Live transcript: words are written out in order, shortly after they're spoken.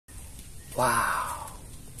Wow.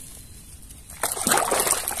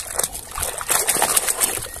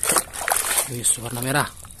 Wis, warna merah.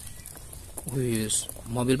 Wis,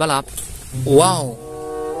 mobil balap. Wow.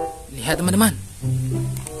 Lihat teman-teman.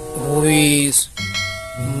 Wis,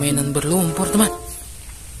 mainan berlumpur teman.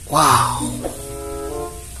 Wow.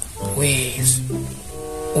 Wis.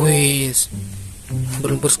 Wis.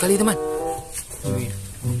 Berlumpur sekali teman. Wis.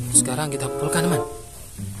 Sekarang kita kumpulkan teman.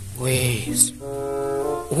 Wis.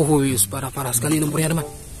 Wis, parah-parah sekali lumpurnya teman.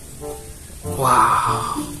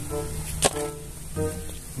 Wow.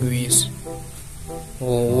 Wis.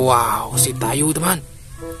 Wow, si tayu teman.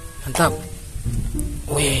 Mantap.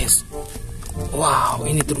 Wis. Wow,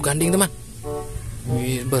 ini truk gandeng teman.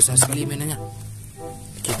 Wis, besar sekali mainannya.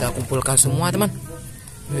 Kita kumpulkan semua teman.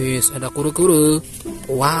 Wis, ada Kura Kura.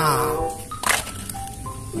 Wow.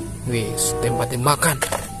 Wis, tembak tembakan.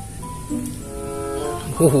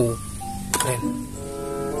 Keren.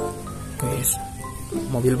 Wis,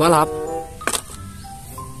 mobil balap.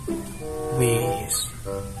 Wis.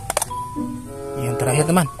 Yang terakhir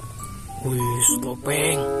teman. Wis,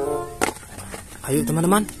 topeng. Ayo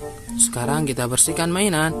teman-teman, sekarang kita bersihkan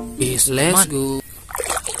mainan. Wis, let's go.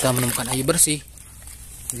 Kita menemukan air bersih.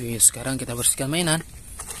 Wis, sekarang kita bersihkan mainan.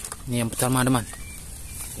 Ini yang pertama teman.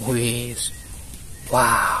 Wis.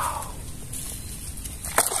 Wow.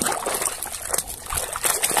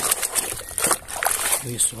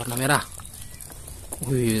 Wis, warna merah.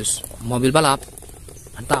 Wis, mobil balap.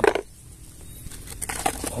 Mantap.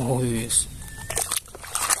 Wis.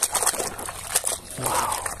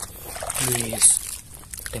 Wow. Wis.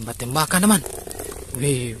 Tembak tembakan teman.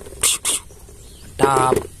 Wih.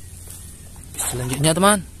 Mantap. Selanjutnya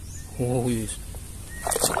teman. Wis.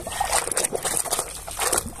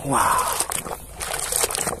 Wow.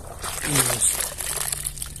 Wis.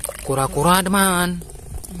 Kura Kura teman.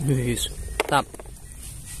 Wis. Mantap.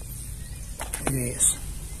 Wis.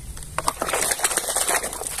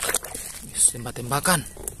 Wis, tembak tembakan.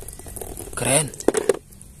 Keren.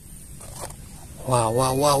 Wow,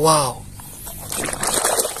 wow, wow, wow.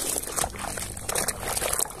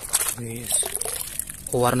 Wis.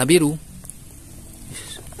 Warna biru.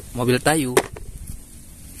 Wis. Mobil tayu.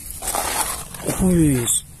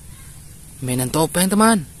 Wis. Mainan topeng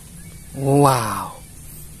teman. Wow.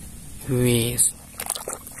 Wis.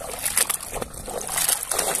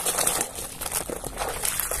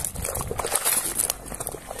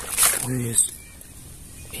 Wis.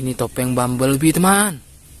 Ini topeng Bumblebee teman.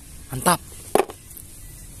 Mantap.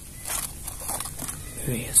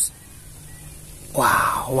 Wis.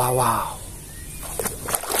 Wow, wow, wow.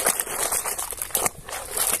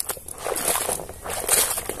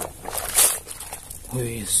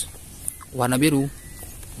 Wis. Warna biru.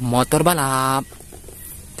 Motor balap.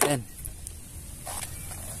 Keren.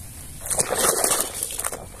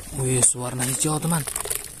 Wis, warna hijau teman.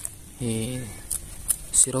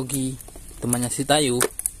 Si Rogi, temannya si Tayu.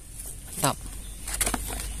 Mantap.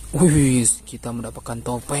 Wis, kita mendapatkan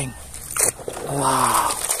topeng. Wow.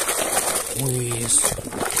 Wis.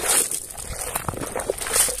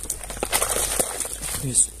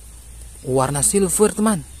 Wis. Warna silver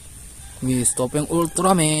teman. Wis, topeng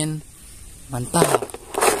Ultraman. Mantap.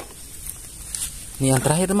 Ini yang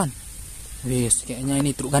terakhir teman. Wis, kayaknya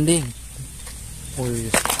ini truk gandeng.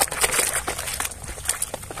 Wis.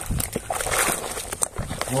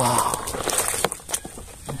 Wow.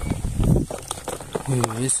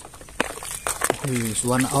 Wis. Wis,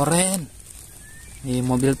 warna oranye. Ini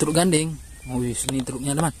mobil truk gandeng. Wis, ini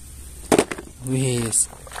truknya teman. Wis.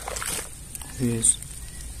 Wis.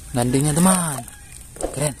 Gandengnya teman.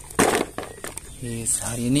 Keren. Wis,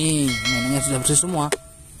 hari ini mainannya sudah bersih semua.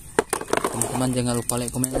 Teman-teman jangan lupa like,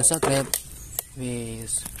 komen, dan subscribe.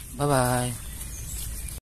 Wis. Bye bye.